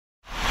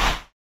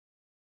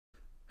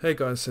Hey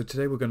guys, so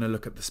today we're going to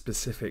look at the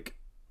specific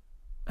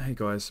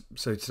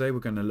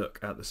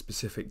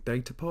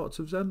data parts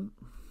of Zen.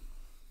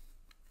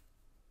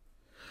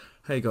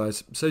 Hey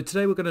guys, so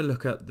today we're going to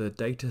look at the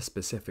data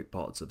specific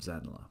parts of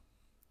Zenler.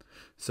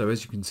 So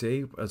as you can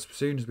see, as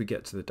soon as we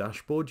get to the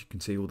dashboard, you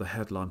can see all the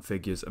headline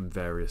figures and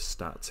various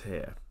stats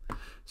here.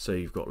 So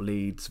you've got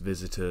leads,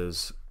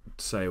 visitors,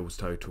 sales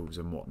totals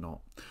and whatnot.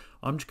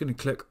 I'm just going to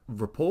click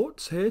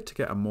reports here to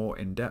get a more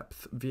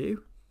in-depth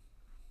view.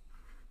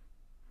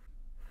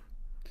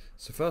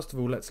 So first of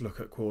all, let's look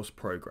at course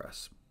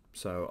progress.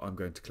 So I'm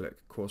going to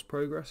click course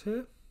progress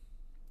here.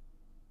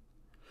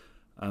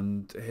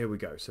 And here we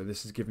go. So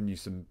this has given you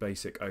some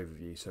basic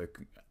overview. So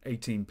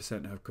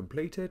 18% have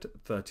completed,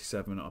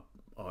 37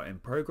 are in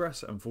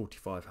progress, and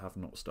 45 have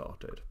not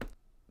started.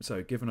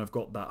 So given I've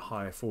got that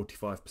high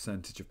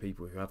 45% of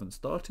people who haven't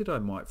started, I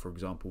might, for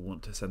example,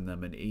 want to send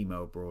them an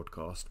email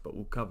broadcast, but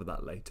we'll cover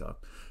that later.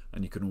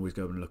 And you can always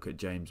go and look at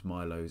James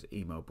Milo's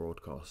email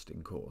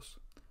broadcasting course,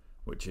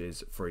 which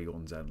is free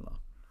on Zenler.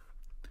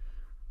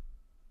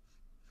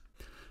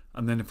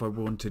 And then if I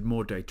wanted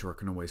more data, I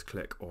can always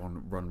click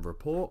on run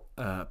report.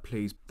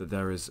 Please,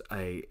 there is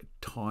a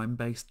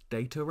time-based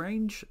data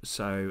range,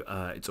 so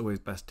it's always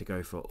best to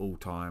go for all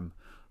time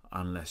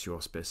unless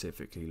you're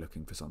specifically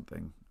looking for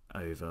something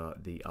over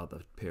the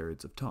other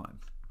periods of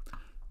time.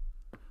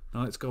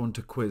 Now let's go on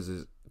to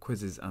quizzes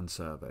and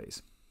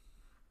surveys.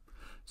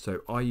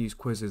 So I use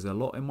quizzes a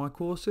lot in my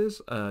courses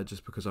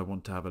just because I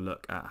want to have a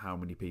look at how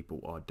many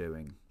people are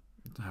doing,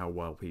 how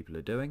well people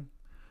are doing.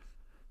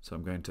 So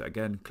I'm going to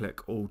again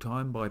click all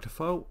time by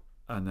default,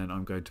 and then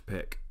I'm going to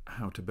pick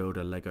how to build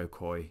a Lego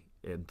koi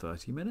in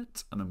 30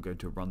 minutes, and I'm going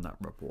to run that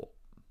report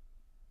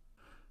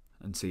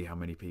and see how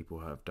many people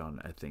have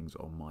done things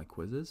on my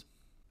quizzes.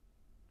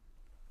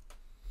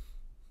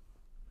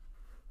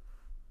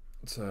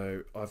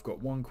 So I've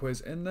got one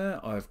quiz in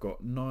there, I've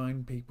got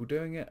 9 people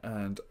doing it,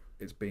 and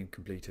it's been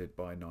completed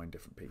by 9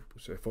 different people.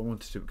 So if I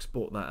wanted to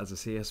export that as a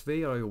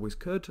CSV, I always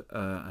could,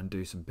 and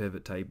do some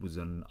pivot tables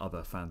and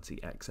other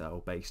fancy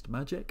Excel based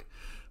magic.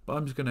 But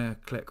I'm just going to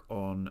click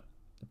on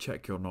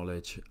check your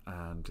knowledge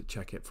and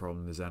check it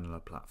from the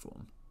Zenler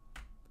platform.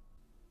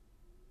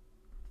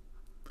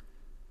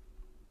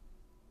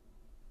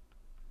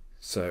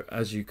 So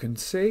as you can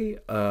see,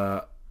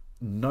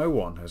 no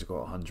one has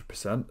got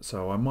 100%,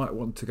 so I might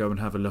want to go and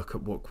have a look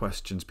at what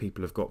questions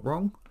people have got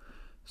wrong.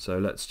 So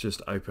let's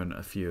just open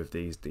a few of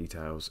these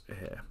details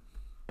here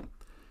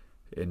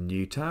in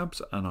new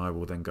tabs, and I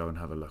will then go and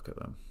have a look at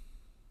them.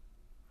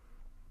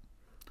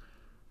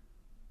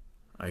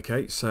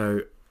 Okay,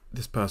 so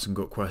this person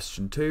got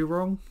question 2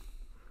 wrong.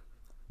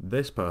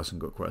 This person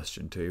got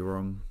question 2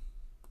 wrong.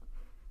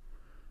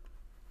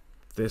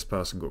 This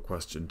person got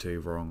question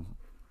 2 wrong.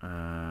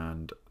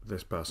 And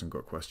this person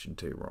got question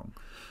 2 wrong.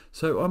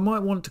 So I might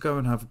want to go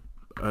and have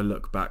a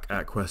look back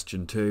at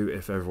question 2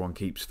 if everyone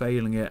keeps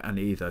failing it, and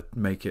either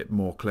make it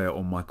more clear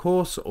on my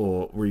course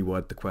or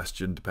reword the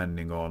question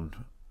depending on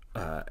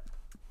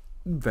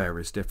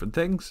various different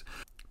things.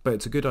 But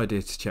it's a good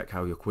idea to check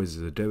how your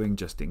quizzes are doing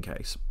just in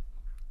case.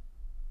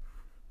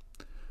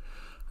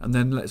 And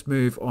then let's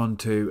move on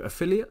to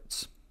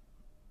affiliates.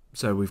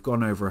 So we've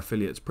gone over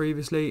affiliates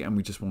previously, and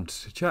we just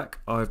wanted to check.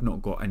 I've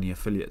not got any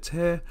affiliates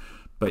here,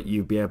 but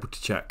you'll be able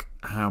to check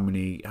how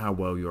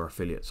well your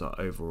affiliates are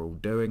overall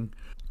doing.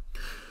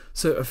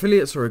 So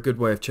affiliates are a good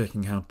way of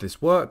checking how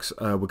this works.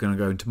 We're going to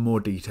go into more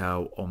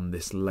detail on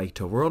this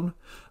later on,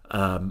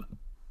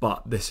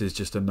 but this is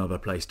just another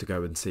place to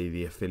go and see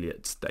the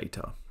affiliates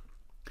data.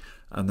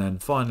 And then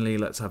finally,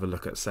 let's have a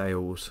look at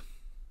sales.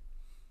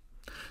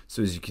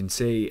 So as you can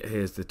see,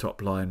 here's the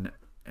top line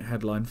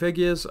headline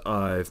figures.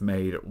 I've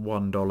made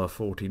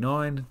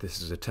 $1.49.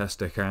 This is a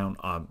test account.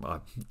 I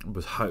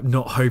was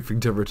not hoping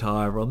to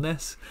retire on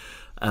this,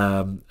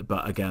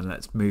 but again,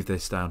 let's move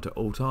this down to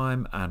all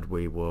time, and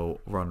we will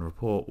run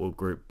report. We'll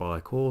group by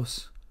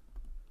course,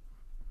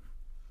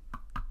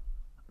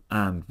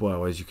 and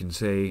well, as you can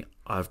see,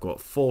 I've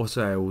got 4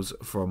 sales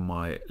from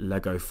my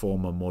Lego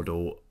former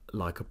model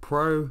like a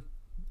pro,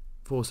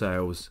 4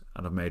 sales,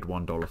 and I've made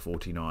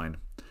 $1.49.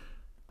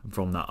 And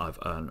from that, I've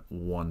earned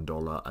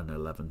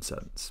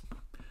 $1.11,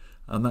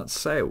 and that's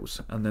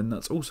sales. And then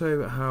that's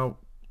also how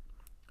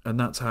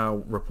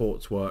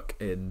reports work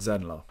in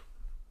Zenler.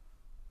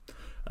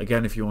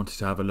 Again, if you wanted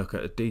to have a look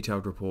at a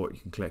detailed report, you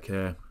can click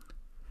here,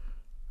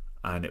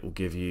 and it will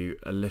give you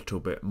a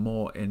little bit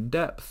more in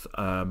depth.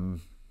 There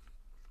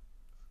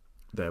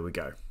we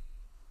go.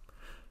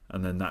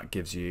 And then that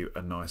gives you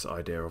a nice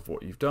idea of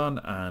what you've done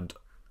and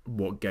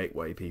what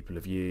gateway people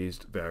have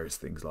used, various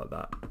things like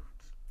that.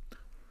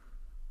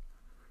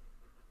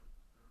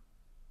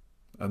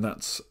 And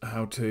that's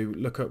how to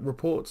look at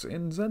reports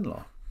in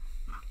Zenler.